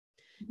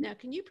Now,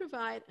 can you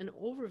provide an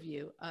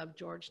overview of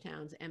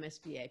Georgetown's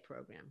MSBA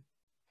program?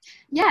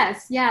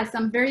 Yes,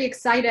 I'm very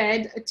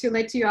excited to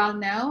let you all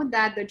know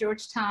that the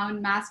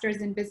Georgetown Masters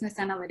in Business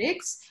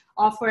Analytics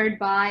offered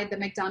by the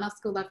McDonough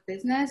School of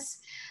Business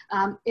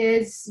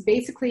is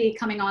basically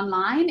coming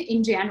online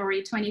in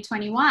January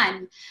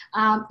 2021.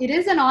 It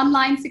is an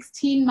online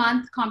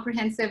 16-month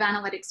comprehensive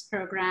analytics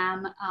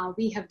program.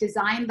 We have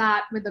designed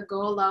that with the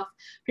goal of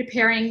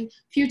preparing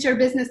future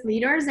business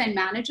leaders and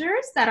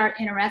managers that are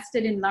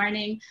interested in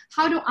learning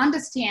how to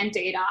understand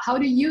data, how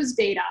to use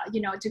data,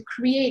 to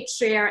create,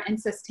 share, and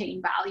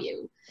sustain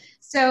value.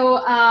 So,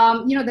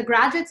 the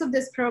graduates of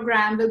this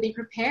program will be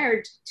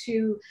prepared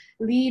to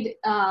lead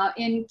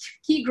in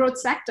key growth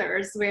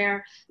sectors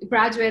where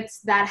graduates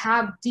that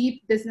have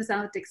deep business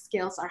analytics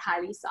skills are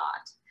highly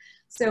sought.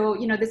 So,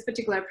 this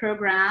particular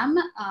program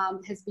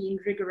has been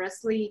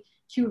rigorously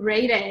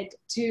curated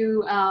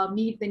to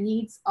meet the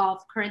needs of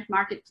current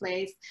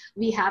marketplace.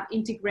 We have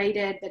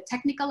integrated the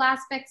technical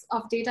aspects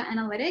of data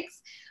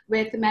analytics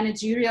with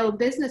managerial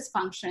business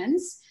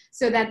functions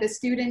so that the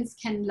students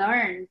can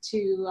learn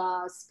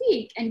to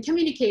speak and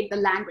communicate the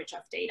language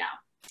of data.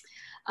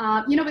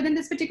 Within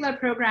this particular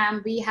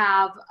program, we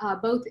have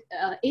both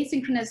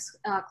asynchronous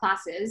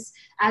classes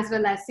as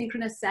well as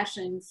synchronous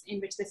sessions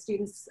in which the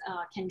students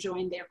can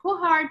join their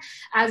cohort,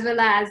 as well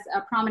as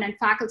prominent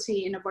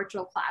faculty in a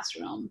virtual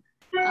classroom.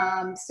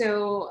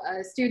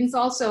 Students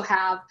also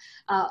have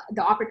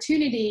the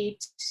opportunity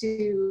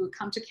to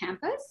come to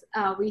campus.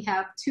 We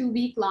have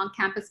 2-week-long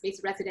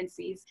campus-based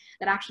residencies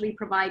that actually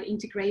provide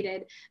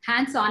integrated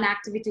hands-on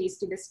activities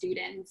to the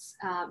students,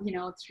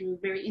 through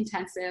very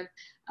intensive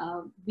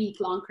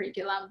week-long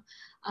curriculum.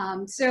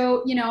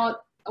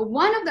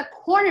 One of the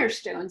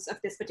cornerstones of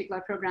this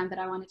particular program that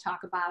I want to talk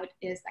about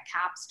is the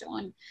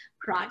Capstone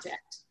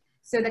project.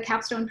 So the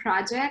Capstone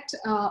project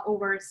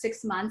over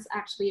 6 months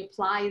actually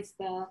applies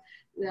the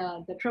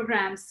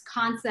program's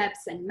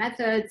concepts and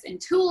methods and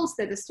tools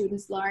that the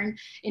students learn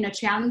in a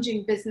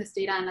challenging business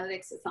data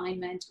analytics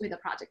assignment with a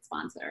project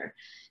sponsor.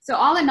 So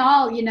all in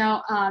all,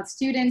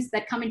 students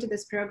that come into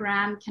this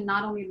program can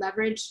not only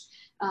leverage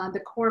the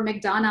core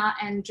McDonough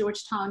and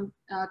Georgetown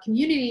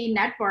community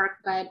network,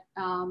 but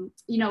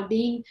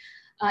being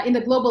in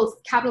the global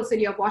capital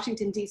city of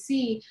Washington,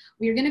 D.C.,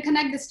 we're going to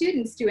connect the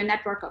students to a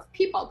network of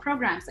people,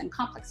 programs, and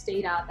complex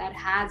data that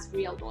has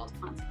real-world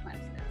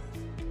consequences.